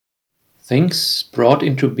Things brought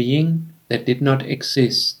into being that did not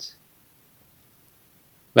exist.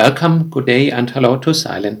 Welcome, good day, and hello to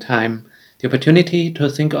Silent Time, the opportunity to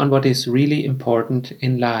think on what is really important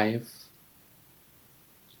in life.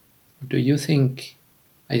 Do you think,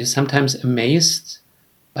 are you sometimes amazed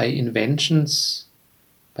by inventions,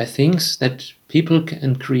 by things that people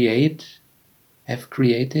can create, have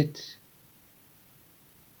created?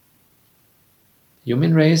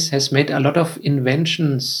 Human race has made a lot of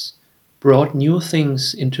inventions, brought new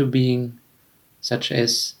things into being, such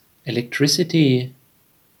as electricity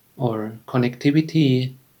or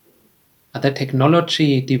connectivity, other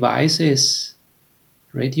technology, devices,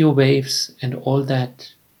 radio waves, and all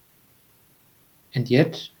that. And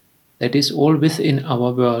yet, that is all within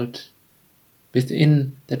our world,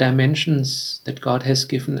 within the dimensions that God has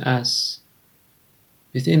given us,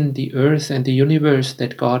 within the earth and the universe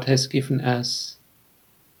that God has given us.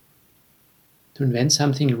 To invent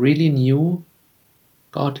something really new,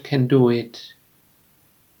 God can do it.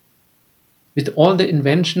 With all the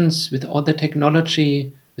inventions, with all the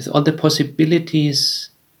technology, with all the possibilities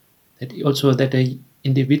that an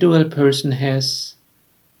individual person has,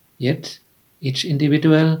 yet each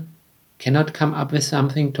individual cannot come up with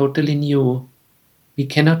something totally new. We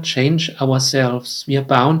cannot change ourselves. We are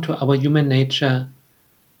bound to our human nature.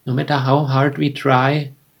 No matter how hard we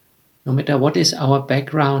try, no matter what is our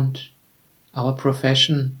background, our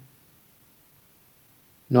profession,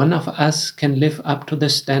 none of us can live up to the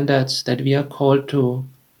standards that we are called to.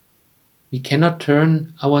 We cannot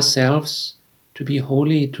turn ourselves to be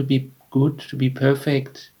holy, to be good, to be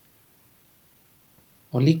perfect.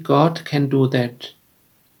 Only God can do that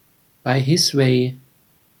by His way,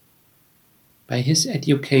 by His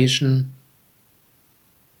education.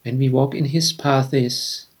 When we walk in His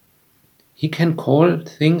paths, He can call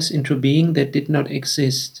things into being that did not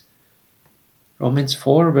exist. Romans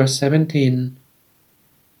 4 verse 17,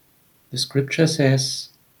 the scripture says,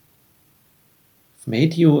 "I've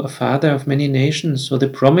made you a father of many nations, so the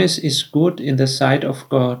promise is good in the sight of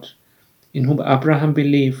God, in whom Abraham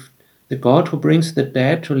believed, the God who brings the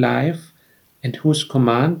dead to life and whose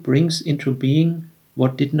command brings into being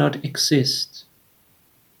what did not exist."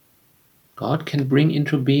 God can bring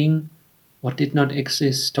into being what did not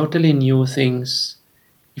exist, totally new things,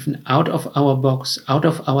 even out of our box, out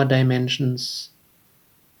of our dimensions.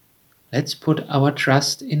 Let's put our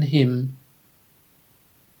trust in Him.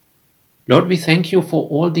 Lord, we thank You for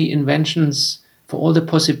all the inventions, for all the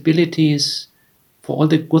possibilities, for all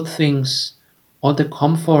the good things, all the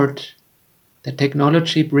comfort that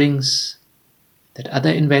technology brings, that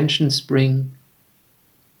other inventions bring.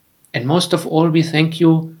 And most of all, we thank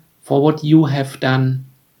You for what You have done,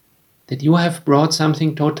 that You have brought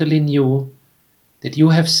something totally new, that You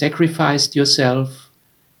have sacrificed Yourself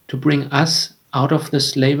to bring us out of the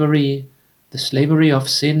slavery of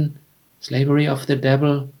sin, slavery of the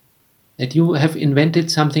devil, that You have invented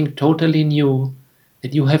something totally new,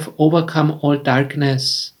 that You have overcome all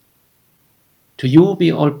darkness. To You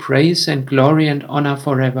be all praise and glory and honor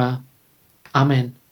forever. Amen.